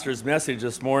Pastor's message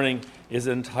this morning is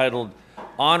entitled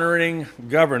Honoring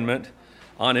Government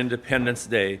on Independence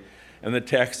Day, and the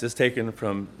text is taken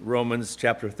from Romans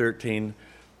chapter 13,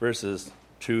 verses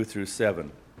 2 through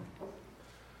 7.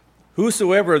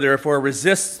 Whosoever therefore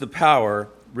resists the power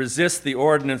resists the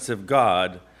ordinance of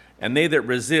God, and they that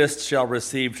resist shall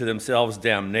receive to themselves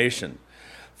damnation.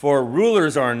 For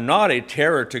rulers are not a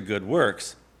terror to good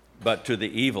works, but to the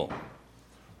evil.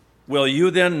 Will you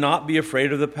then not be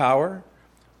afraid of the power?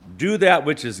 Do that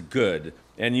which is good,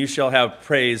 and you shall have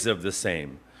praise of the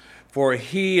same. For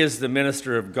he is the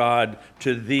minister of God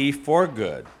to thee for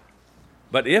good.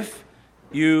 But if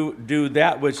you do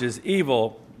that which is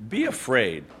evil, be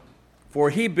afraid. For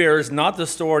he bears not the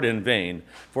sword in vain,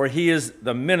 for he is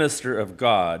the minister of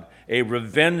God, a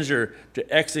revenger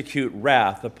to execute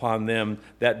wrath upon them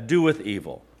that doeth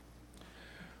evil.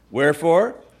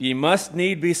 Wherefore, ye must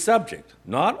need be subject,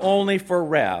 not only for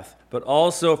wrath, but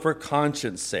also for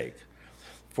conscience sake.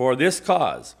 For this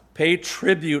cause, pay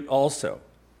tribute also,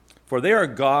 for they are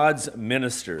God's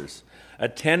ministers,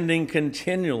 attending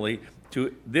continually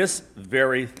to this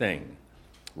very thing.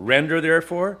 Render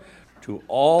therefore to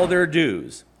all their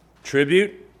dues,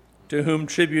 tribute to whom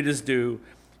tribute is due,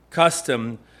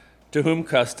 custom to whom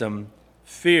custom,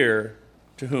 fear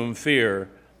to whom fear,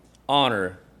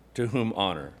 honor to whom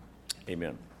honor.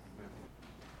 Amen.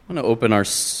 I want to open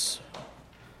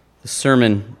the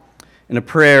sermon in a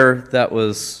prayer that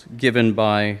was given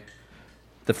by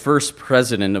the first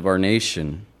president of our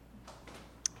nation,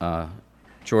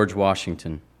 George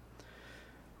Washington.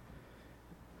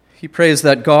 He prays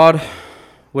that God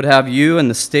would have you and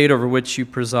the state over which you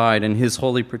preside in his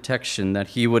holy protection, that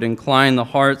he would incline the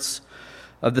hearts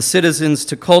of the citizens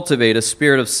to cultivate a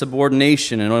spirit of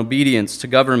subordination and obedience to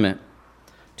government,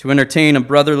 to entertain a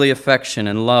brotherly affection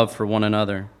and love for one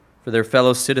another, for their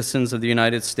fellow citizens of the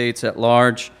United States at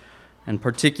large, and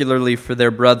particularly for their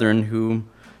brethren who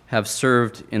have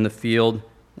served in the field,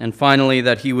 and finally,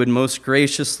 that he would most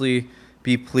graciously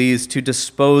be pleased to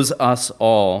dispose us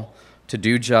all to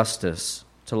do justice,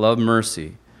 to love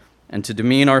mercy, and to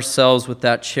demean ourselves with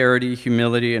that charity,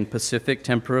 humility, and pacific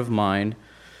temper of mind,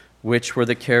 which were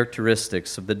the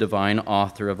characteristics of the divine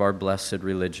author of our blessed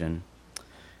religion.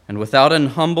 And without an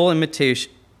humble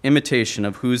imitation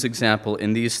of whose example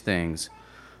in these things,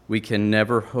 we can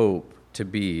never hope to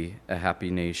be a happy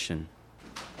nation.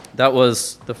 That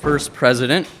was the first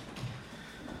president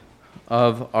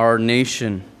of our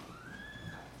nation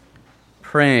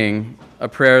praying a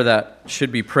prayer that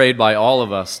should be prayed by all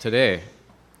of us today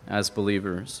as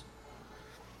believers.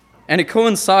 And it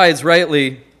coincides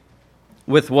rightly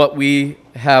with what we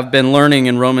have been learning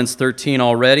in Romans 13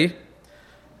 already.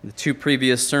 The two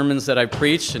previous sermons that I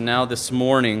preached, and now this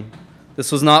morning.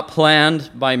 This was not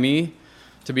planned by me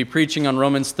to be preaching on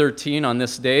Romans 13 on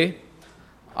this day.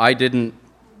 I didn't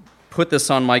put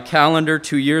this on my calendar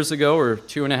 2 years ago or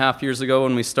 2.5 years ago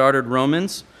when we started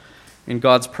Romans. In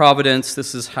God's providence,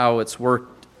 this is how it's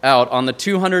worked out. On the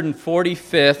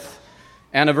 245th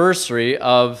anniversary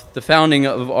of the founding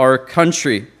of our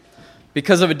country,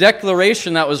 because of a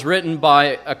declaration that was written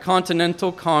by a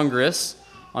Continental Congress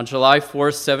on July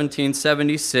 4th,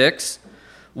 1776,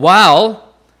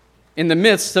 while in the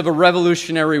midst of a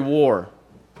revolutionary war.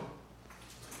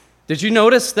 Did you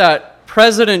notice that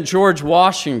President George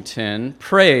Washington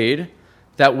prayed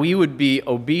that we would be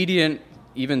obedient,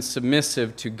 even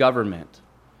submissive to government?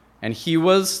 And he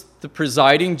was the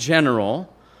presiding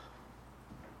general,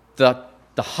 the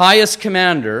highest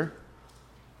commander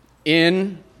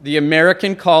in the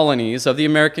American colonies,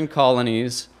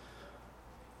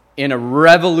 in a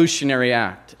revolutionary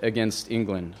act against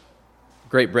England,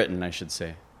 Great Britain, I should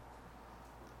say.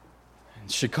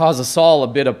 It should cause us all a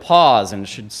bit of pause and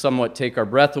should somewhat take our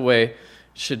breath away,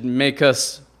 should make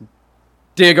us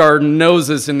dig our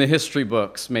noses in the history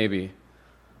books, maybe.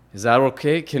 Is that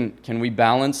okay? Can we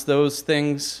balance those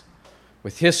things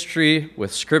with history,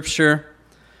 with Scripture?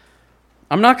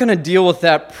 I'm not going to deal with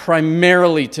that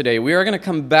primarily today. We are going to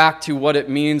come back to what it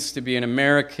means to be an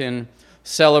American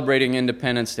celebrating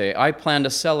Independence Day. I plan to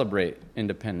celebrate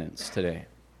independence today.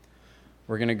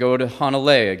 We're going to go to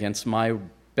Honolulu against my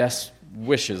best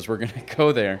wishes. We're going to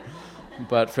go there.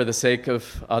 But for the sake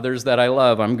of others that I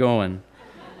love, I'm going.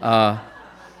 And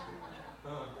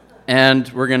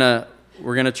we're going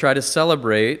to try to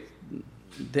celebrate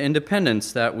the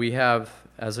independence that we have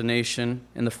as a nation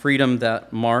and the freedom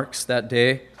that marks that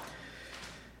day.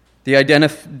 The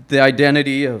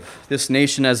identity of this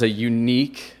nation as a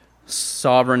unique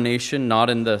sovereign nation, not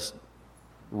in the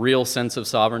real sense of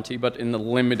sovereignty, but in the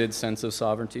limited sense of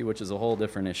sovereignty, which is a whole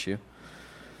different issue.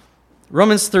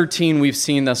 Romans 13, we've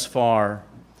seen thus far,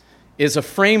 is a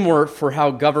framework for how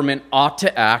government ought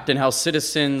to act and how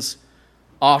citizens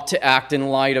ought to act in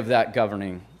light of that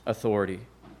governing authority.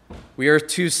 We are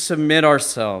to submit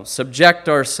ourselves, subject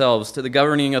ourselves to the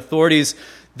governing authorities.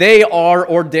 They are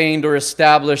ordained or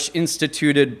established,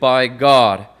 instituted by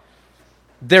God.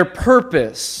 Their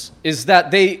purpose is that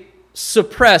they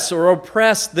suppress or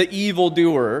oppress the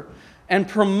evildoer and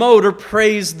promote or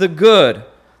praise the good,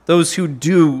 those who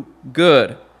do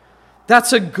good.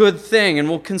 That's a good thing, and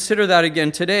we'll consider that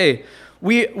again today.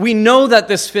 We know that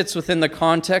this fits within the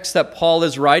context that Paul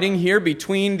is writing here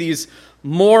between these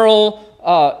moral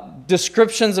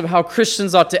descriptions of how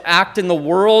Christians ought to act in the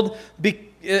world,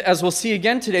 as we'll see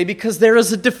again today, because there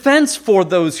is a defense for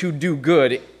those who do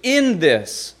good in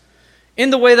this. In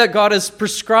the way that God has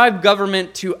prescribed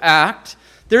government to act,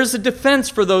 there's a defense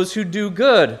for those who do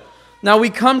good. Now we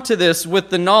come to this with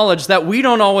the knowledge that we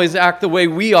don't always act the way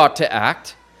we ought to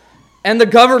act, and the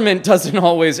government doesn't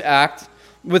always act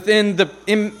within the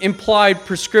implied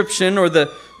prescription or the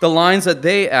lines that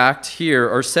they act here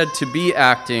are said to be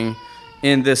acting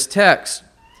in this text.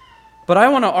 But I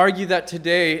want to argue that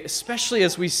today, especially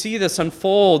as we see this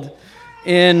unfold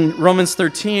in Romans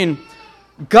 13,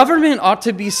 government ought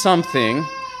to be something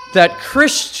that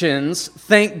Christians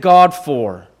thank God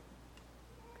for.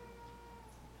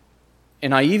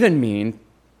 And I even mean,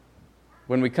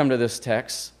 when we come to this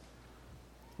text,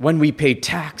 when we pay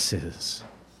taxes.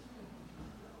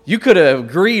 You could have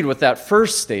agreed with that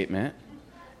first statement,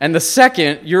 and the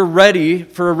second, you're ready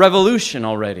for a revolution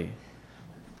already.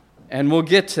 And we'll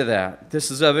get to that. This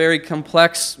is a very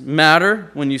complex matter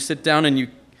when you sit down and you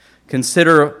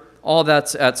consider all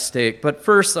that's at stake. But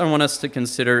first, I want us to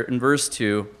consider in verse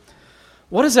 2,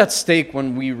 what is at stake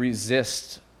when we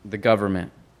resist the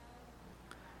government?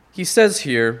 He says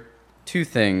here two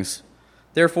things.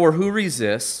 Therefore, who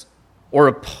resists or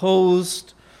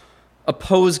oppose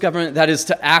government, that is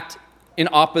to act in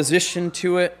opposition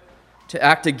to it, to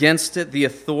act against it, the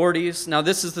authorities. Now,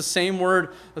 this is the same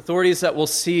word, authorities, that we'll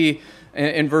see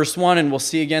in verse 1, and we'll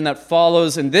see again that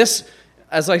follows. And this,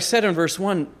 as I said in verse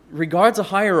 1, regards a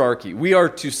hierarchy. We are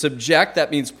to subject,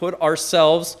 that means put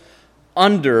ourselves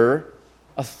under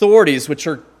authorities, which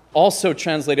are also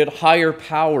translated higher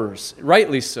powers,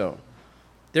 rightly so.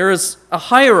 There is a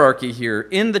hierarchy here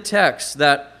in the text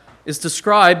that is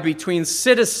described between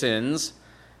citizens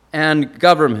and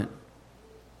government.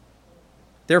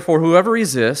 Therefore, whoever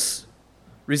resists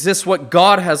what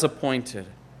God has appointed,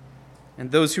 and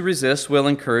those who resist will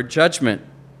incur judgment.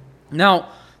 Now,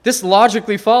 this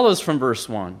logically follows from verse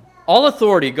 1. All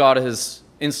authority God has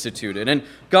instituted, and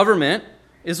government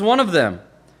is one of them.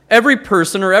 Every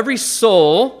person or every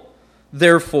soul,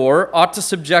 therefore, ought to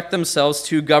subject themselves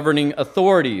to governing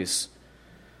authorities.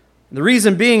 The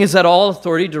reason being is that all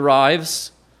authority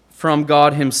derives from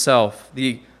God himself,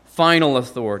 the final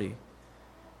authority,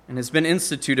 and has been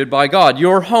instituted by God.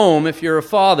 Your home, if you're a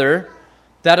father,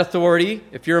 that authority,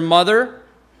 if you're a mother,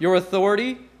 your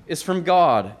authority is from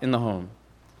God in the home.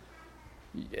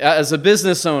 As a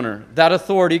business owner, that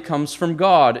authority comes from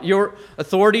God. Your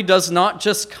authority does not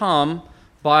just come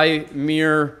by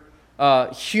mere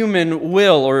human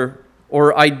will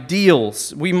or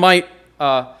ideals. We might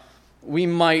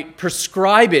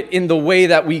prescribe it in the way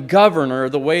that we govern or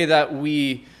the way that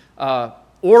we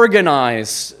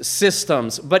organize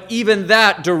systems, but even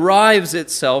that derives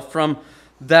itself from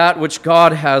that which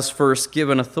God has first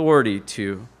given authority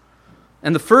to.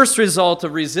 And the first result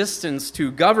of resistance to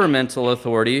governmental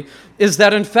authority is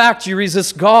that, in fact, you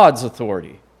resist God's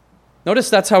authority.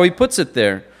 Notice that's how he puts it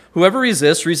there. Whoever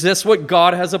resists what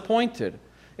God has appointed.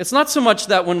 It's not so much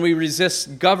that when we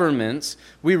resist governments,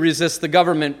 we resist the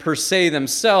government per se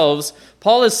themselves.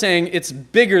 Paul is saying it's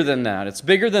bigger than that. It's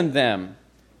bigger than them.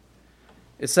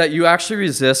 It's that you actually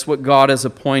resist what God has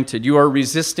appointed. You are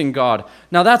resisting God.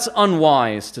 Now, that's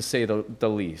unwise, to say the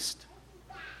least.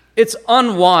 It's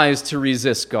unwise to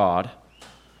resist God,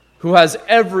 who has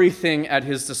everything at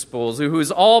his disposal, who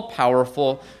is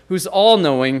all-powerful, who's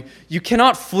all-knowing. You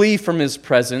cannot flee from his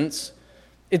presence.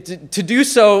 To do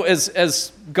so,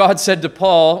 as God said to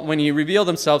Paul when he revealed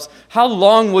himself, how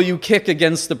long will you kick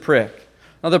against the prick?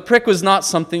 Now, the prick was not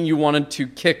something you wanted to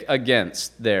kick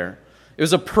against there. It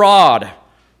was a prod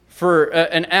for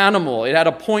an animal. It had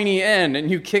a pointy end, and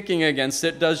you kicking against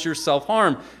it does yourself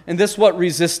harm. And this is what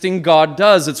resisting God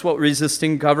does. It's what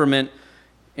resisting government,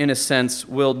 in a sense,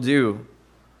 will do.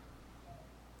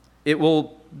 It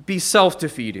will be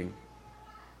self-defeating.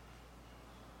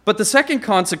 But the second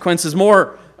consequence is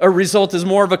more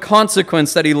of a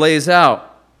consequence that he lays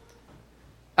out.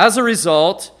 As a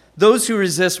result, those who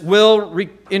resist will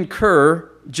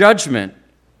incur judgment.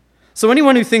 So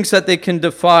anyone who thinks that they can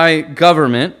defy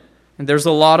government And there's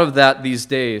a lot of that these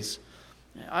days.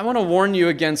 I want to warn you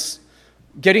against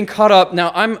getting caught up.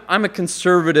 Now, I'm a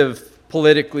conservative,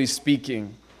 politically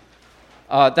speaking.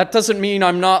 That doesn't mean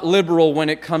I'm not liberal when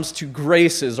it comes to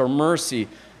graces or mercy.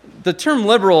 The term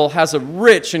liberal has a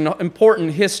rich and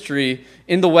important history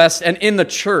in the West and in the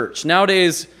church.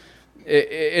 Nowadays,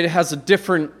 it has a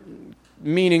different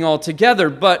meaning altogether.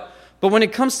 But when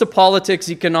it comes to politics,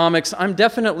 economics, I'm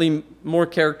definitely more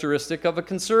characteristic of a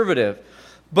conservative.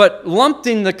 But lumped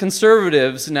in the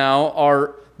conservatives now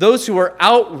are those who are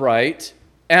outright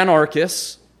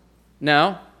anarchists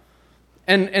now,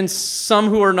 and some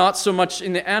who are not so much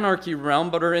in the anarchy realm,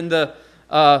 but are in the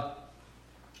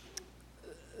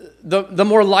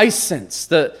more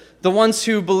licensed, the ones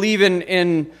who believe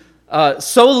in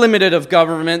so limited of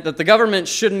government that the government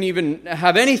shouldn't even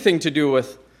have anything to do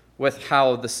with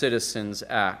how the citizens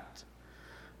act.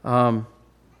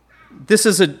 This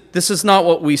is not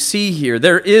what we see here.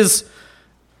 There is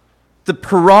the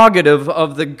prerogative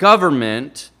of the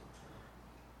government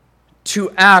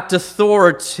to act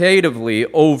authoritatively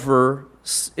over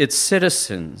its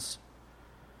citizens.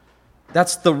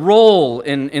 That's the role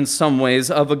in some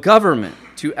ways of a government,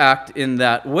 to act in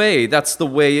that way. That's the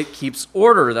way it keeps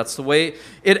order. That's the way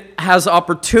it has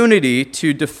opportunity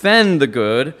to defend the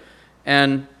good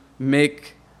and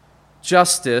make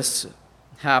justice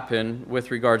happen with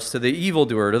regards to the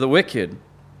evildoer, to the wicked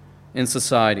in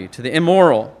society, to the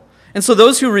immoral. And so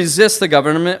those who resist the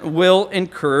government will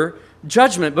incur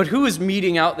judgment. But who is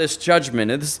meting out this judgment?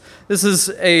 This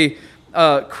is a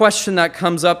question that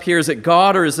comes up here. Is it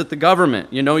God or is it the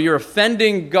government? You know, you're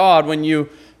offending God when you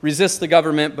resist the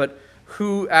government, but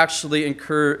who actually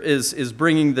is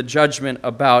bringing the judgment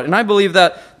about? And I believe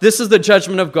that this is the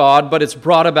judgment of God, but it's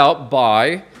brought about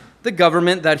by the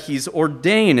government that he's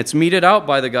ordained. It's meted out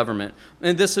by the government.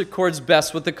 And this accords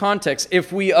best with the context.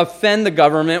 If we offend the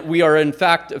government, we are in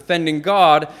fact offending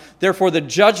God. Therefore, the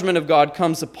judgment of God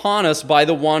comes upon us by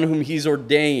the one whom he's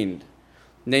ordained,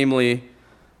 namely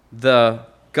the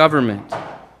government.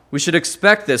 We should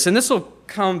expect this. And this will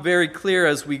come very clear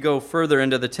as we go further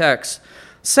into the text.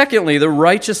 Secondly, the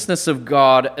righteousness of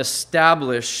God is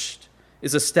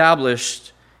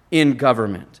established in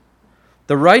government.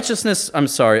 The righteousness,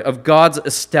 of God's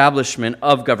establishment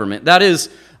of government. That is,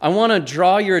 I want to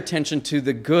draw your attention to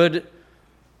the good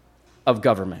of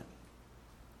government,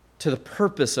 to the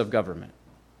purpose of government,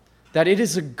 that it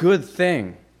is a good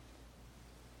thing.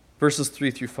 Verses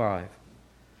 3 through 5.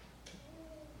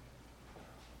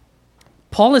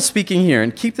 Paul is speaking here,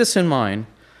 and keep this in mind,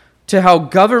 to how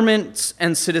governments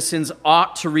and citizens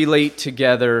ought to relate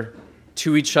together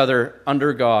to each other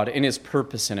under God and his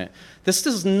purpose in it. This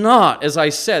is not, as I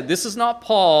said, this is not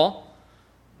Paul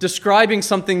describing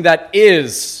something that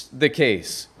is the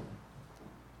case.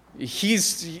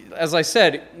 As I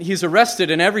said, he's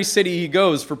arrested in every city he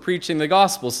goes for preaching the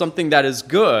gospel, something that is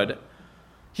good.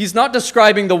 He's not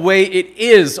describing the way it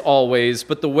is always,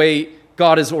 but the way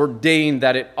God has ordained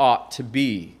that it ought to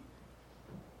be.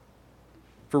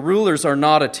 For rulers are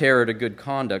not a terror to good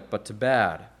conduct, but to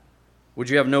bad. Would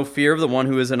you have no fear of the one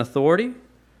who is in authority?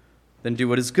 Then do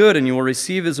what is good, and you will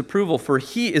receive his approval, for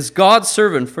he is God's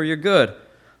servant for your good.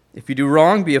 If you do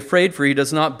wrong, be afraid, for he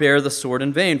does not bear the sword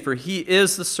in vain, for he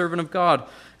is the servant of God,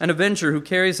 an avenger who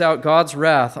carries out God's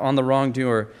wrath on the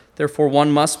wrongdoer. Therefore, one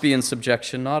must be in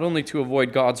subjection, not only to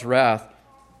avoid God's wrath,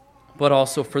 but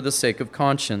also for the sake of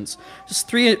conscience. Just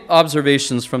 3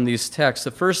 observations from these texts.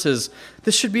 The first is,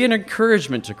 this should be an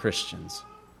encouragement to Christians.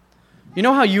 You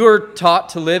know how you are taught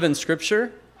to live in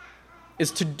Scripture?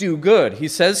 Is to do good. He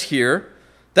says here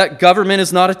that government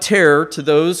is not a terror to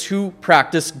those who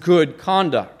practice good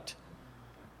conduct.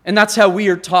 And that's how we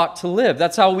are taught to live.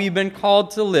 That's how we've been called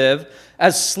to live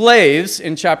as slaves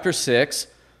in chapter 6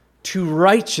 to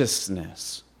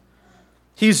righteousness.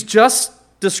 He's just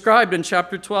described in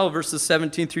chapter 12, verses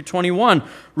 17 through 21.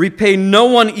 Repay no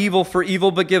one evil for evil,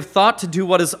 but give thought to do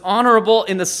what is honorable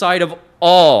in the sight of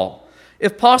all.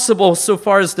 If possible, so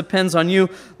far as depends on you,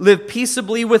 live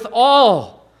peaceably with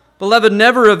all. Beloved,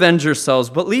 never avenge yourselves,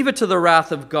 but leave it to the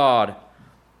wrath of God.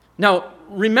 Now,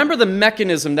 remember the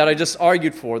mechanism that I just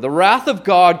argued for. The wrath of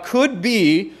God could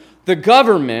be the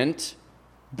government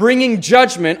bringing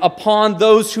judgment upon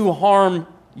those who harm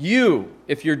you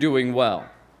if you're doing well,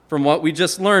 from what we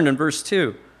just learned in verse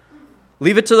 2.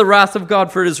 Leave it to the wrath of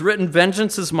God, for it is written,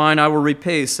 vengeance is mine, I will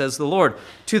repay, says the Lord.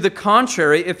 To the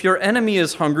contrary, if your enemy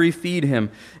is hungry, feed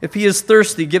him. If he is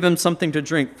thirsty, give him something to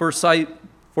drink.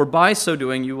 For by so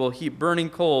doing, you will heap burning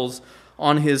coals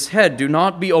on his head. Do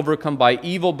not be overcome by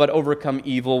evil, but overcome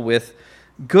evil with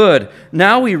good.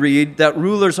 Now we read that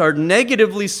rulers are,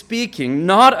 negatively speaking,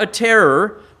 not a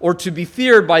terror, or to be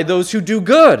feared by those who do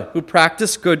good, who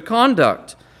practice good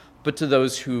conduct, but to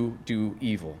those who do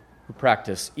evil, who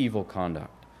practice evil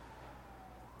conduct.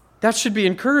 That should be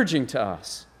encouraging to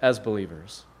us as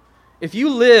believers. If you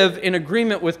live in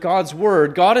agreement with God's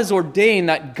word, God has ordained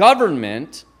that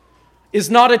government is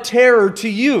not a terror to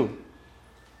you,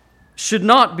 should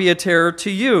not be a terror to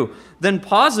you. Then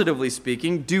positively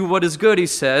speaking, do what is good, he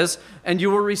says, and you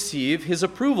will receive his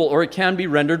approval, or it can be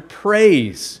rendered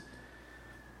praise.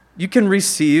 You can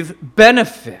receive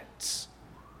benefits.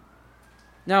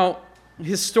 Now,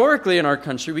 historically in our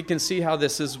country, we can see how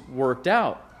this has worked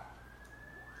out.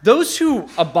 Those who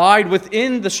abide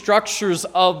within the structures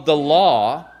of the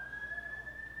law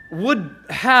would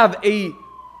have a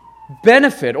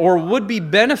benefit or would be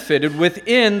benefited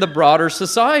within the broader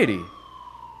society.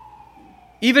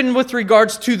 Even with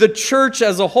regards to the church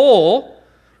as a whole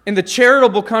and the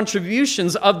charitable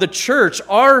contributions of the church,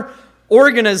 our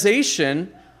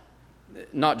organization,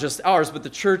 not just ours, but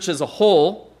the church as a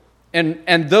whole,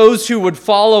 and those who would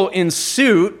follow in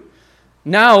suit,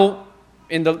 now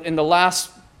in the last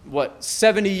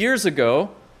 70 years ago,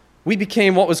 we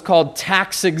became what was called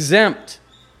tax exempt.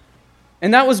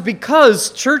 And that was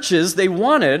because churches, they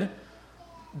wanted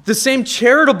the same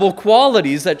charitable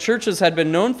qualities that churches had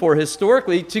been known for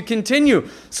historically to continue,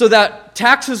 so that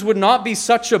taxes would not be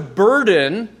such a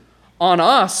burden on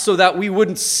us, so that we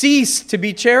wouldn't cease to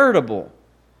be charitable.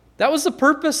 That was the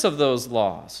purpose of those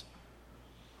laws.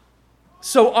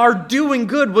 So our doing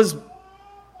good was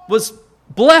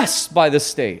blessed by the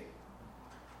state.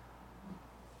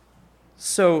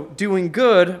 So doing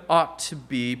good ought to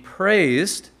be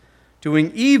praised.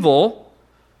 Doing evil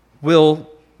will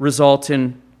result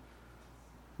in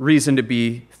reason to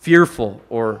be fearful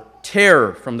or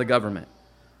terror from the government.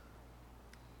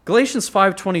 Galatians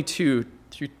 5:22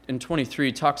 and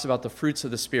 23 talks about the fruits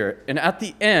of the Spirit. And at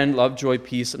the end, love, joy,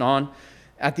 peace, and on.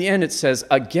 At the end it says,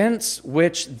 against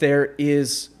which there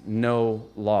is no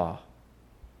law.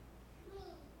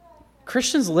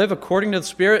 Christians live according to the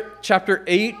Spirit. Chapter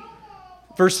 8,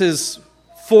 verses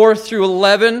 4 through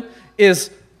 11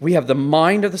 is we have the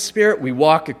mind of the Spirit. We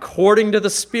walk according to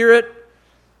the Spirit.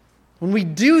 When we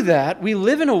do that, we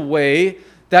live in a way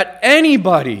that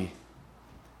anybody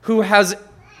who has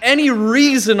any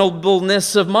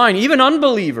reasonableness of mind, even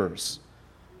unbelievers.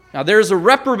 Now, there's a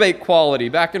reprobate quality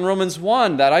back in Romans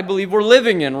 1 that I believe we're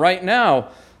living in right now.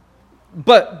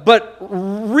 But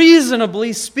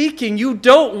reasonably speaking, you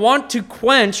don't want to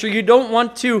quench or you don't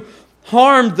want to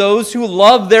harm those who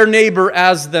love their neighbor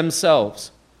as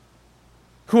themselves,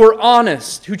 who are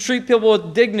honest, who treat people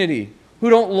with dignity, who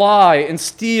don't lie and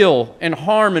steal and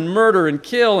harm and murder and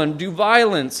kill and do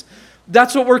violence.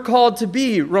 That's what we're called to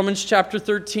be. Romans chapter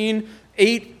 13,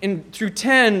 8 through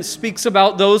 10 speaks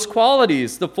about those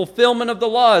qualities. The fulfillment of the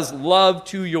law is love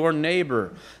to your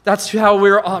neighbor. That's how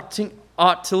we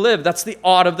ought to live. That's the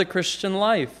ought of the Christian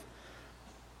life.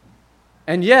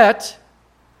 And yet,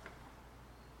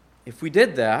 if we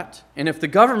did that, and if the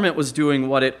government was doing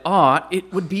what it ought,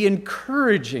 it would be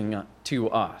encouraging to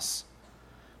us.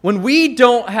 When we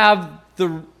don't have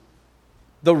the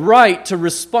right to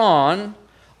respond,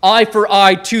 eye for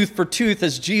eye, tooth for tooth,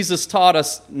 as Jesus taught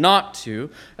us not to,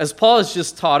 as Paul has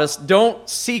just taught us, don't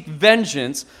seek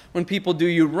vengeance when people do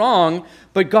you wrong,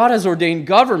 but God has ordained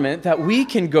government that we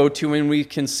can go to and we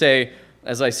can say,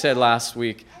 as I said last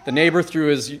week, the neighbor threw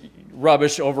his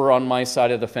rubbish over on my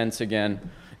side of the fence again.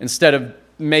 Instead of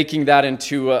making that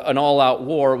into an all-out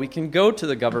war, we can go to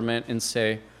the government and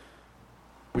say,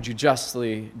 would you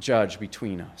justly judge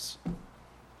between us?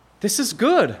 This is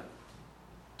good.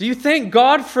 Do you thank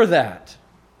God for that?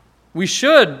 We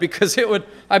should, because it would,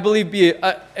 I believe, be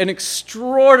an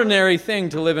extraordinary thing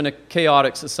to live in a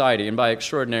chaotic society. And by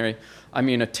extraordinary, I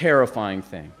mean a terrifying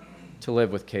thing to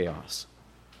live with chaos.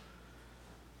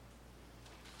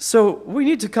 So we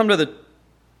need to come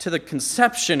to the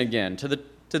conception again, to the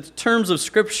terms of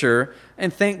Scripture,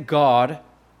 and thank God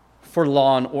for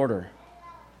law and order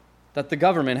that the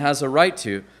government has a right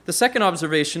to. The second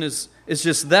observation is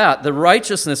just that, the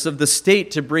righteousness of the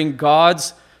state to bring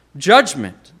God's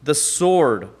judgment, the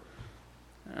sword.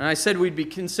 And I said we'd be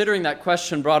considering that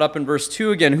question brought up in verse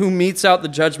 2 again. Who metes out the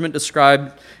judgment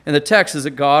described in the text? Is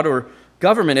it God or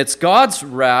government? It's God's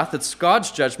wrath, it's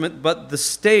God's judgment, but the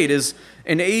state is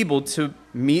enabled to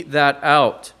mete that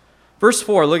out. Verse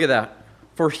 4, look at that.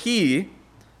 For he,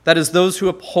 that is those who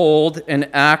uphold and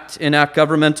enact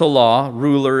governmental law,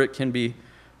 ruler, it can be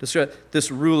described, this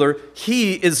ruler,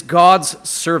 he is God's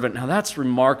servant. Now that's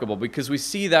remarkable because we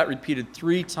see that repeated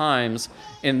 3 times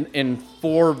in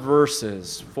 4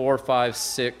 verses, 4, 5,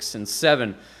 6, and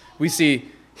 7. We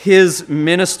see his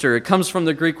minister. It comes from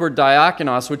the Greek word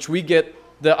diakonos, which we get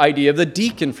the idea of the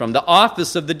deacon from, the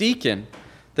office of the deacon,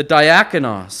 the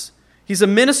diakonos. He's a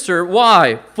minister.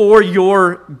 Why? For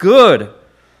your good.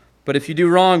 But if you do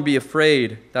wrong, be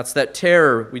afraid. That's that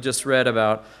terror we just read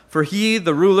about. For he,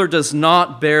 the ruler, does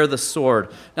not bear the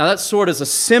sword. Now that sword is a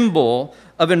symbol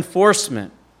of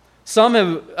enforcement. Some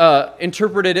have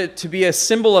interpreted it to be a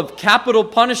symbol of capital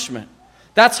punishment.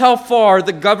 That's how far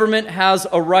the government has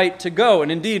a right to go. And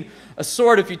indeed, a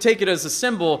sword, if you take it as a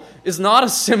symbol, is not a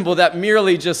symbol that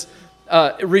merely just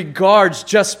regards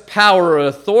just power or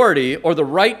authority or the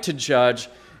right to judge.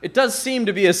 It does seem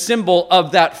to be a symbol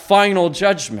of that final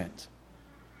judgment.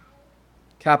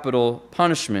 Capital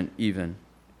punishment, even.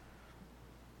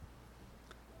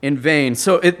 In vain.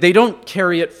 So they don't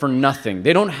carry it for nothing.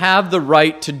 They don't have the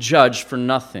right to judge for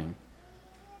nothing.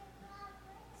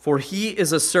 For he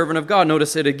is a servant of God.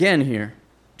 Notice it again here.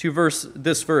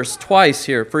 This verse twice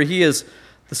here. For he is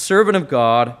the servant of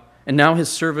God, and now his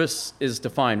service is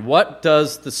defined. What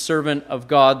does the servant of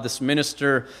God, this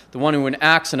minister, the one who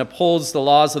enacts and upholds the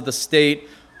laws of the state,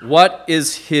 what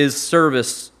is his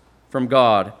service from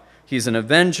God? He's an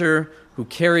avenger who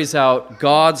carries out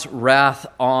God's wrath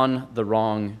on the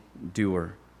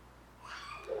wrongdoer.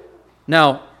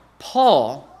 Now,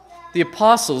 Paul, the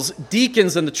apostles,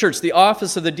 deacons in the church, the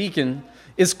office of the deacon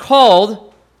is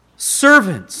called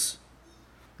servants.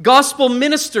 Gospel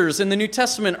ministers in the New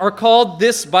Testament are called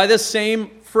this by this same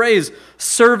phrase,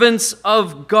 servants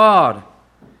of God.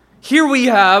 Here we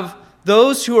have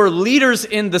those who are leaders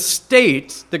in the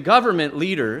state, the government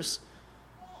leaders,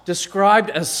 described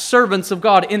as servants of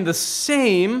God in the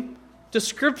same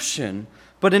description,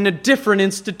 but in a different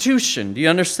institution. Do you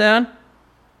understand?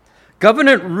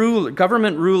 Government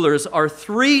rulers are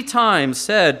 3 times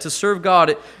said to serve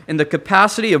God in the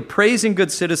capacity of praising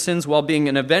good citizens while being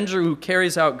an avenger who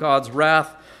carries out God's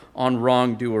wrath on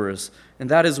wrongdoers. And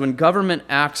that is when government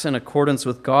acts in accordance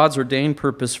with God's ordained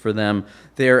purpose for them,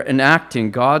 they are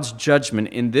enacting God's judgment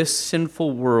in this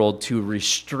sinful world to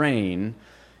restrain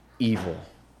evil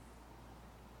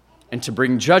and to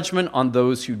bring judgment on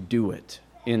those who do it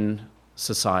in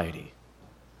society.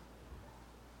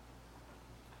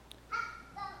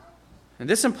 And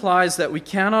this implies that we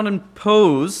cannot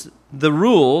impose the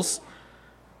rules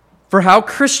for how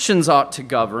Christians ought to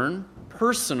govern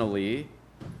personally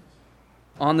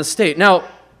on the state. Now,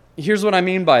 here's what I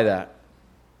mean by that.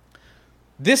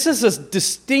 This is a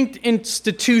distinct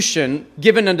institution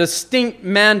given a distinct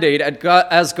mandate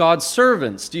as God's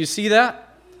servants. Do you see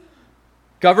that?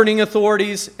 Governing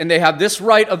authorities, and they have this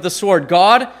right of the sword.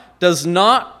 God does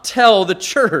not tell the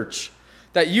church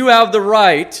that you have the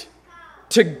right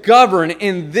to govern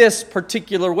in this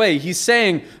particular way. He's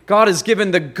saying God has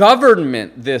given the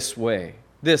government this way,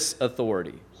 this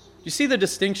authority. You see the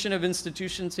distinction of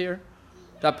institutions here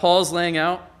that Paul's laying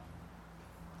out?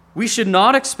 We should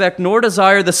not expect nor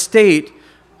desire the state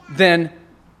then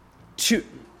to,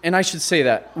 and I should say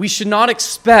that, we should not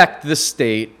expect the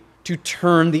state to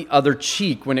turn the other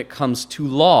cheek when it comes to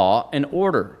law and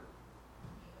order.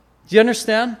 Do you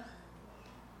understand?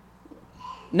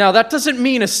 Now, that doesn't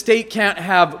mean a state can't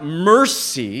have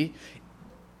mercy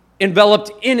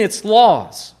enveloped in its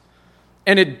laws.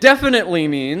 And it definitely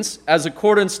means, as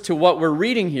accordance to what we're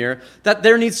reading here, that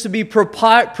there needs to be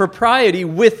propriety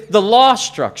with the law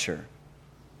structure.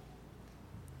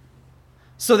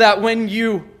 So that when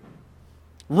you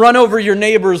run over your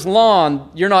neighbor's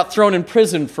lawn, you're not thrown in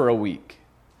prison for a week.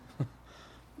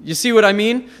 You see what I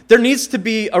mean? There needs to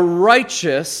be a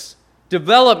righteous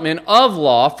development of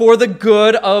law for the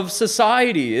good of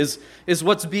society is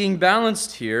what's being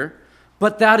balanced here.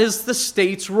 But that is the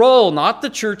state's role, not the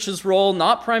church's role,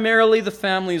 not primarily the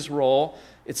family's role.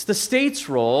 It's the state's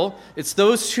role. It's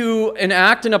those who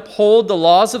enact and uphold the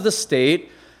laws of the state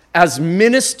as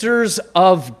ministers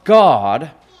of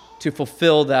God to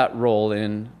fulfill that role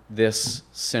in this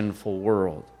sinful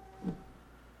world.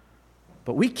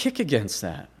 But we kick against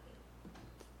that.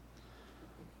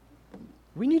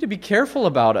 We need to be careful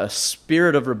about a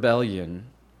spirit of rebellion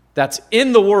that's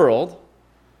in the world,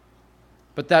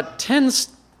 but that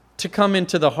tends to come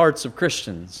into the hearts of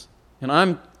Christians. And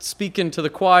I'm speaking to the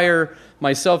choir,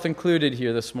 myself included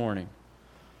here this morning.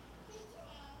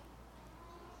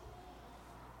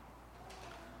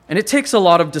 And it takes a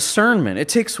lot of discernment. It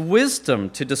takes wisdom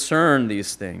to discern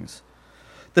these things.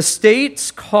 The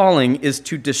state's calling is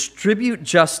to distribute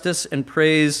justice and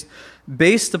praise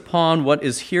based upon what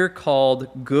is here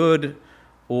called good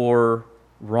or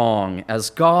wrong. As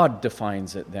God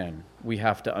defines it, then, we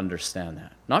have to understand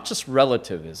that. Not just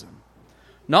relativism.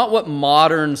 Not what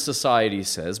modern society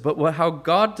says, but how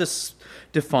God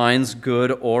defines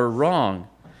good or wrong.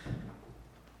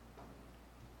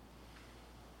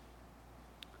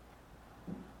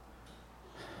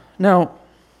 Now,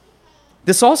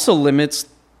 this also limits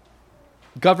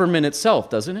government itself,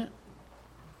 doesn't it?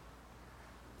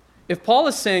 If Paul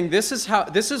is saying this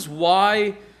is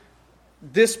why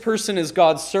this person is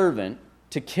God's servant,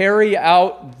 to carry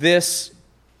out this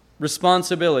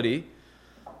responsibility,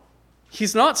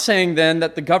 he's not saying then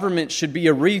that the government should be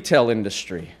a retail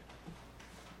industry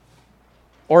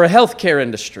or a healthcare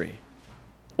industry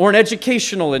or an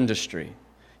educational industry.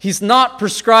 He's not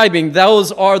prescribing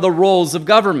those are the roles of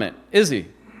government, is he?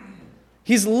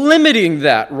 He's limiting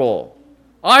that role.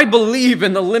 I believe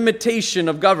in the limitation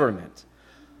of government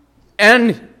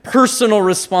and personal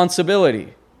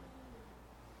responsibility.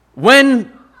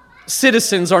 When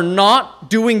citizens are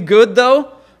not doing good,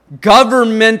 though,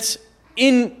 government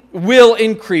will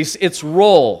increase its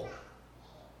role.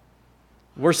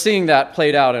 We're seeing that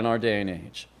played out in our day and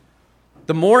age.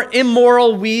 The more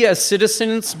immoral we as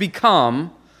citizens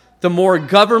become, the more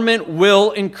government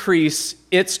will increase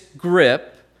its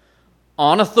grip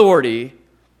on authority,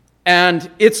 and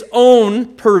its own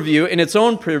purview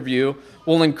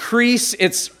will increase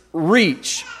its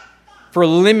reach for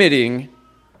limiting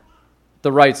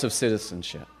the rights of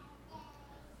citizenship.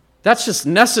 That's just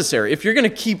necessary. If you're going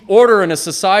to keep order in a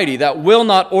society that will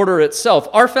not order itself,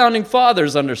 our founding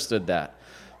fathers understood that.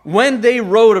 When they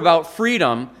wrote about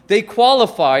freedom, they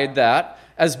qualified that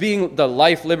as being the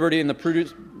life, liberty, and the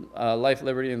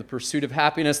pursuit of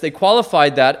happiness. They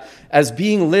qualified that as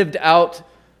being lived out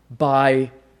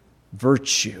by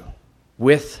virtue,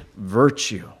 with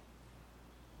virtue.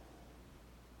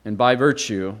 And by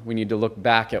virtue, we need to look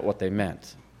back at what they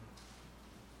meant.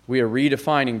 We are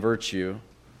redefining virtue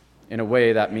in a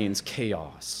way that means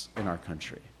chaos in our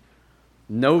country.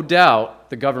 No doubt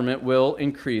the government will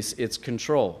increase its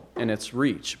control and its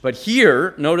reach. But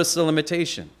here, notice the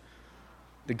limitation.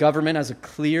 The government has a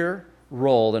clear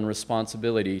role and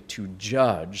responsibility to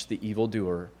judge the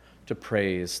evildoer, to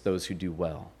praise those who do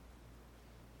well.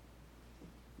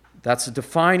 That's a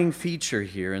defining feature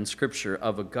here in Scripture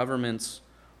of a government's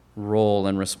role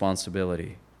and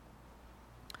responsibility.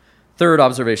 Third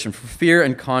observation, for fear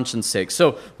and conscience sake.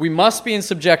 So we must be in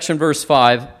subjection, verse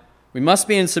 5. We must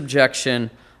be in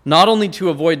subjection not only to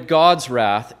avoid God's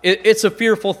wrath. It's a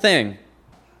fearful thing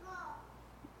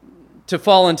to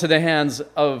fall into the hands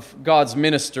of God's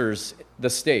ministers, the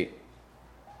state,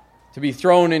 to be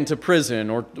thrown into prison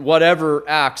or whatever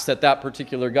acts that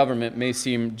particular government may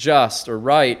seem just or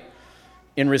right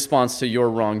in response to your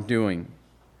wrongdoing.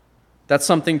 That's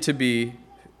something to be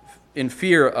in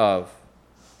fear of.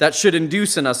 That should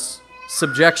induce in us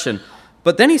subjection.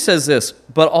 But then he says this,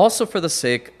 but also for the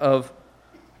sake of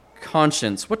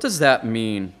conscience. What does that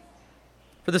mean?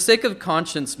 For the sake of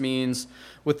conscience means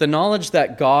with the knowledge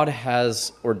that God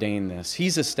has ordained this.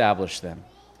 He's established them.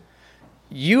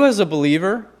 You as a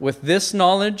believer, with this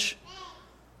knowledge,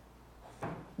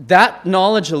 that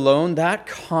knowledge alone, that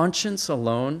conscience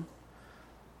alone,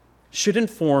 should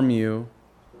inform you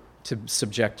to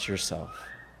subject yourself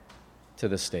to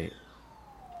the state,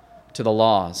 to the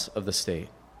laws of the state.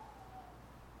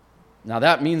 Now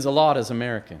that means a lot as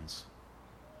Americans.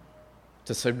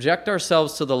 To subject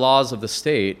ourselves to the laws of the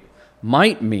state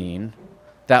might mean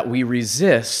that we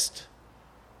resist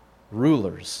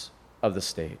rulers of the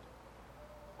state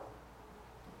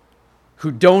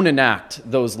who don't enact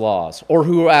those laws or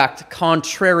who act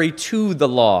contrary to the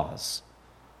laws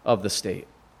of the state.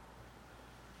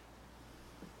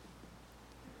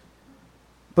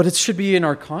 But it should be in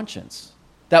our conscience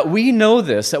that we know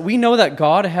this, that we know that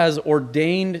God has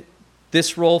ordained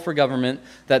this role for government,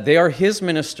 that they are His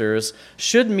ministers,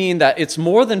 should mean that it's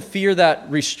more than fear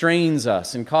that restrains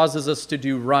us and causes us to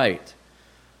do right,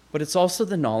 but it's also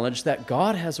the knowledge that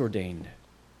God has ordained.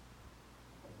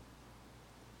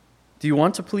 Do you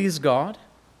want to please God?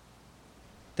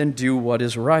 Then do what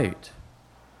is right.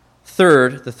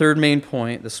 Third, the third main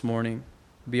point this morning,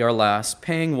 will be our last,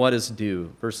 paying what is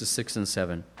due, verses 6 and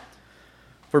 7.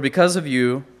 For because of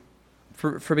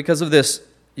this,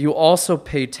 you also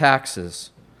pay taxes.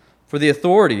 For the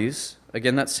authorities,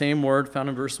 again, that same word found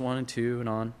in verse 1 and 2 and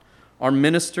on, are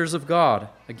ministers of God.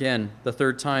 Again, the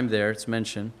third time there it's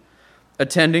mentioned,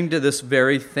 attending to this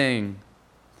very thing.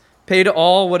 Pay to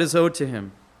all what is owed to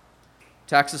him.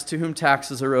 Taxes to whom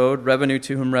taxes are owed, revenue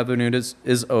to whom revenue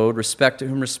is owed, respect to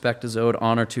whom respect is owed,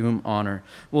 honor to whom honor.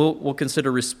 We'll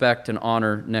consider respect and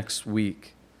honor next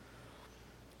week.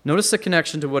 Notice the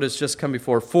connection to what has just come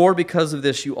before. For because of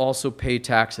this, you also pay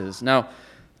taxes. Now,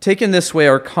 taken this way,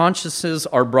 our consciences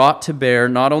are brought to bear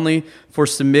not only for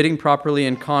submitting properly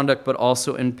in conduct, but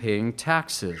also in paying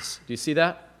taxes. Do you see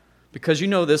that? Because you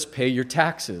know this, pay your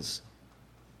taxes.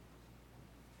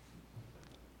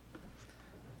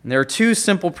 And there are two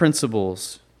simple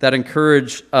principles that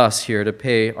encourage us here to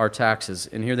pay our taxes.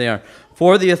 And here they are.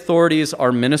 For the authorities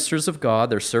are ministers of God,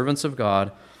 they're servants of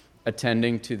God,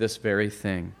 attending to this very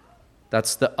thing.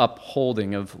 That's the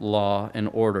upholding of law and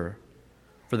order.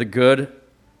 For the good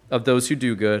of those who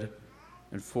do good,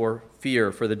 and for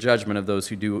fear for the judgment of those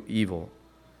who do evil.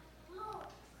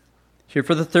 Here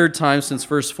for the third time since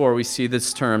verse 4, we see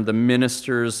this term, the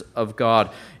ministers of God.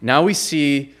 Now we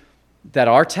see that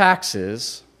our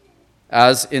taxes,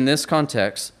 as in this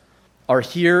context, are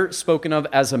here spoken of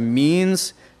as a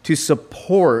means to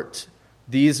support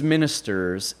these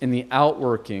ministers in the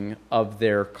outworking of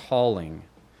their calling.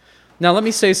 Now let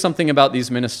me say something about these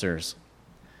ministers.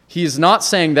 He is not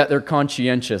saying that they're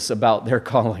conscientious about their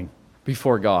calling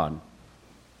before God.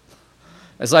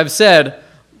 As I've said,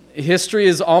 history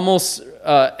is almost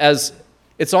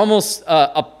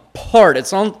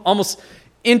almost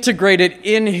integrated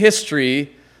in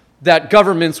history that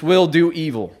governments will do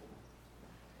evil.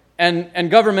 And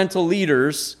governmental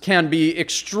leaders can be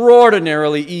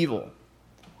extraordinarily evil.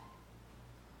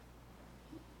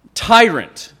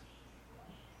 Tyrant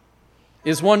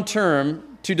is one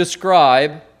term to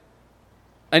describe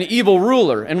an evil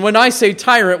ruler. And when I say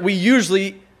tyrant, we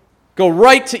usually go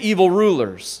right to evil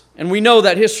rulers. And we know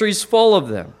that history is full of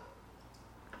them.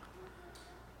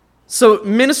 So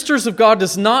ministers of God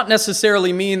does not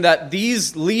necessarily mean that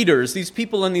these leaders, these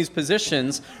people in these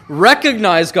positions,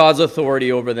 recognize God's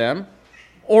authority over them,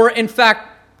 or in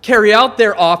fact carry out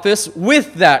their office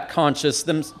with that conscience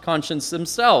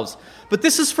themselves. But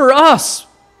this is for us.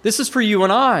 This is for you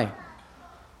and I,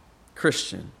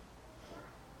 Christian.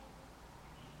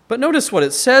 But notice what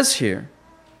it says here.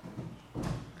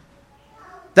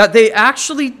 That they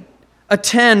actually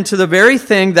attend to the very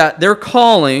thing that their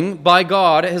calling by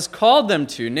God has called them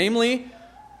to, namely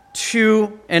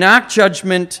to enact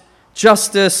judgment,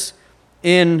 justice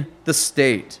in the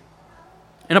state.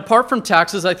 And apart from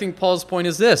taxes, I think Paul's point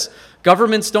is this: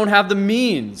 governments don't have the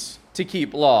means to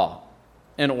keep law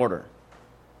and order.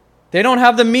 They don't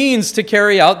have the means to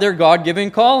carry out their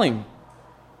God-given calling.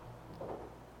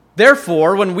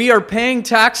 Therefore, when we are paying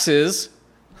taxes,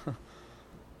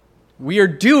 we are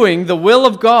doing the will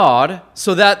of God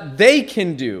so that they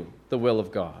can do the will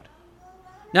of God.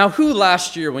 Now, who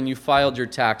last year when you filed your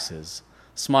taxes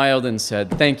smiled and said,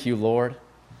 "Thank you, Lord,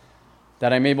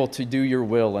 that I'm able to do your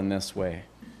will in this way"?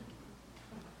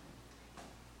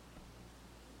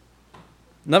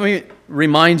 Let me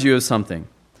remind you of something.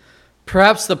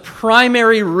 Perhaps the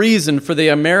primary reason for the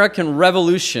American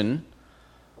Revolution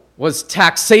was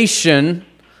taxation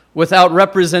without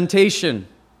representation.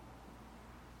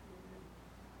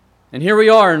 And here we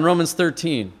are in Romans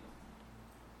 13.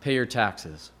 Pay your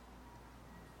taxes.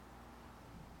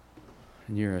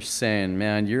 And you're saying,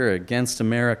 man, you're against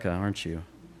America, aren't you?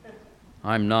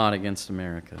 I'm not against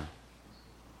America.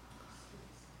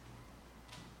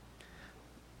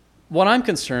 What I'm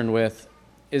concerned with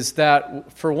is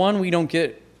that, for one, we don't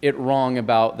get it wrong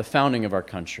about the founding of our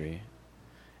country,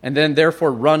 and then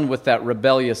therefore run with that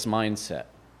rebellious mindset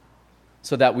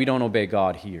so that we don't obey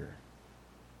God here.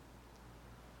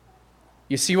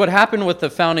 You see, what happened with the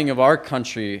founding of our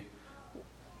country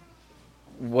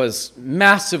was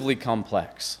massively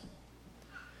complex.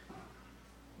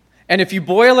 And if you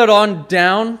boil it on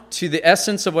down to the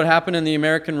essence of what happened in the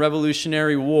American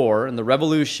Revolutionary War and the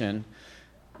Revolution,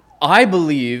 I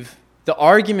believe the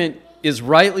argument is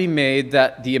rightly made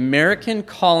that the American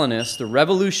colonists, the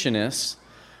revolutionists,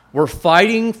 were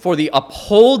fighting for the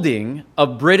upholding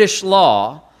of British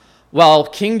law, while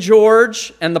King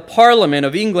George and the Parliament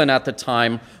of England at the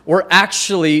time were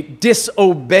actually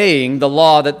disobeying the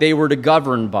law that they were to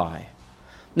govern by.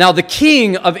 Now, the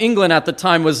King of England at the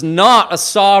time was not a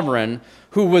sovereign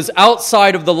who was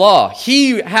outside of the law.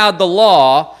 He had the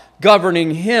law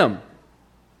governing him.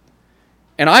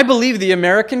 And I believe the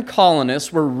American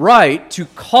colonists were right to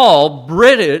call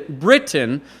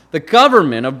Britain, the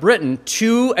government of Britain,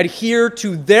 to adhere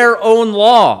to their own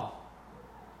law.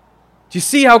 Do you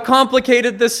see how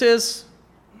complicated this is?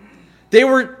 They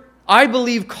were, I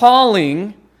believe,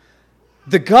 calling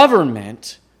the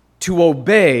government to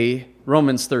obey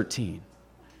Romans 13.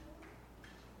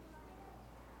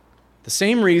 The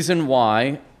same reason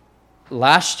why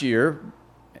last year,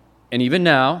 and even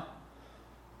now,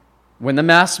 when the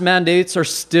mask mandates are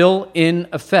still in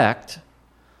effect,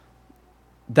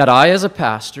 that I as a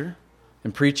pastor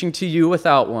am preaching to you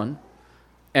without one,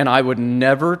 and I would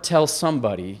never tell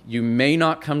somebody, you may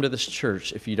not come to this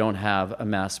church if you don't have a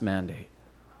mask mandate.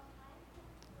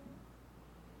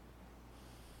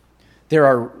 There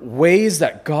are ways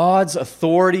that God's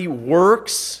authority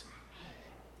works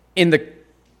in the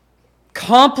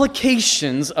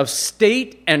complications of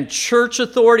state and church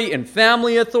authority and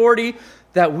family authority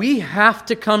that we have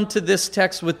to come to this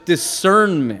text with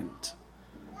discernment.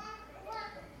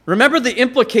 Remember the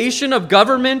implication of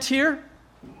government here?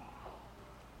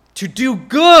 To do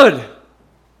good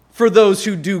for those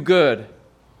who do good.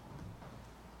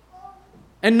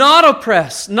 And not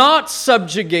oppress, not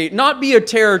subjugate, not be a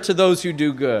terror to those who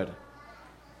do good.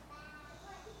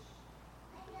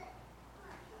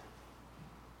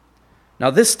 Now,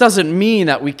 this doesn't mean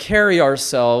that we carry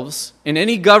ourselves in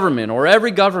any government or every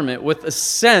government with a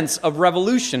sense of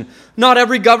revolution. Not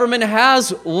every government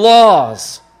has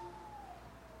laws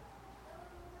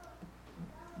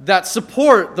that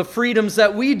support the freedoms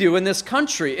that we do in this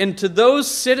country. And to those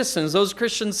citizens, those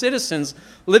Christian citizens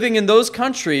living in those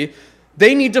countries,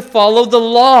 they need to follow the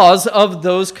laws of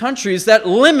those countries that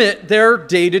limit their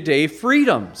day-to-day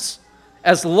freedoms,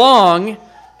 as long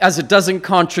as it doesn't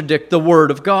contradict the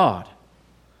Word of God.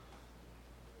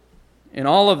 In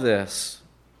all of this,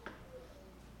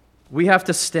 we have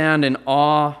to stand in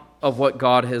awe of what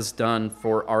God has done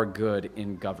for our good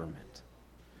in government.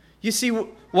 You see,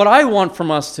 what I want from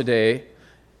us today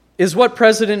is what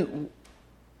President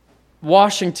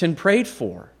Washington prayed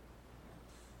for,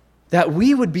 that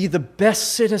we would be the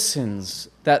best citizens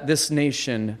that this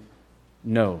nation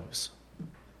knows,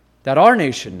 that our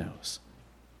nation knows.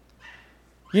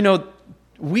 You know,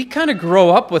 we kind of grow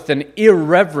up with an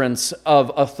irreverence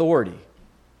of authority.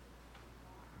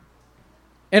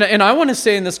 And I want to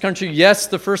say in this country, yes,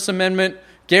 the First Amendment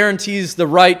guarantees the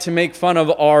right to make fun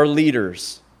of our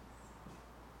leaders.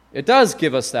 It does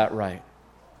give us that right.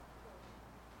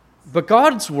 But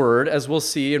God's word, as we'll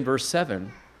see in verse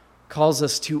 7, calls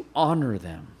us to honor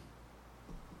them,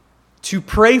 to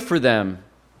pray for them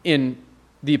in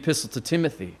the Epistle to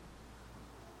Timothy,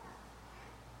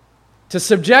 to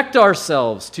subject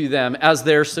ourselves to them as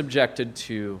they're subjected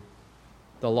to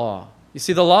the law. You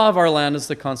see, the law of our land is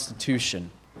the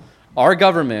Constitution. Our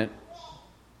government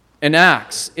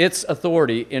enacts its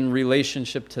authority in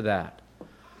relationship to that.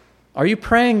 Are you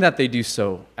praying that they do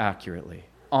so accurately,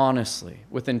 honestly,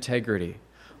 with integrity?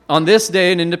 On this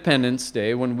day, in Independence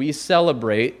Day, when we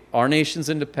celebrate our nation's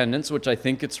independence, which I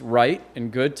think it's right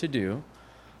and good to do,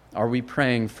 are we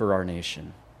praying for our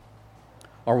nation?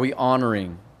 Are we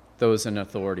honoring those in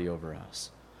authority over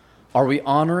us? Are we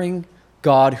honoring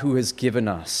God who has given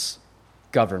us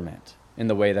government in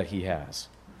the way that He has?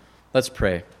 Let's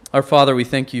pray. Our Father, we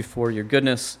thank You for Your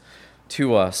goodness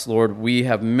to us. Lord, we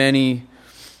have many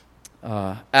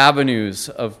avenues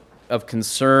of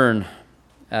concern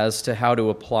as to how to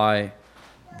apply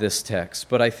this text.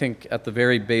 But I think at the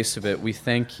very base of it, we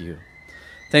thank You.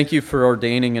 Thank You for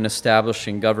ordaining and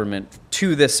establishing government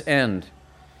to this end.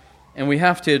 And we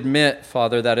have to admit,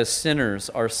 Father, that as sinners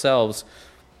ourselves,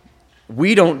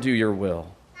 we don't do Your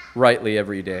will rightly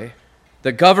every day.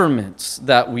 The governments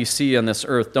that we see on this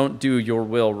earth don't do Your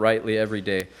will rightly every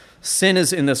day. Sin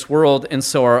is in this world, and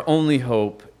so our only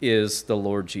hope is the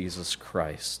Lord Jesus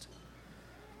Christ.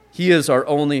 He is our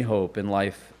only hope in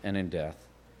life and in death.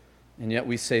 And yet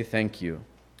we say thank You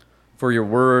for Your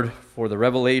word, for the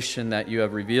revelation that You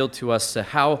have revealed to us, to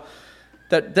how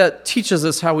that teaches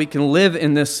us how we can live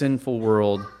in this sinful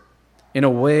world in a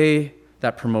way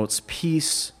that promotes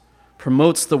peace,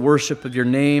 promotes the worship of Your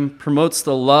name, promotes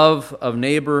the love of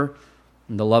neighbor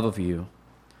and the love of You,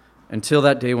 until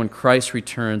that day when Christ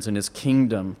returns and His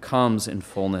kingdom comes in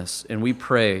fullness. And we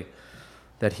pray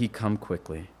that He come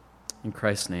quickly. In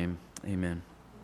Christ's name, amen.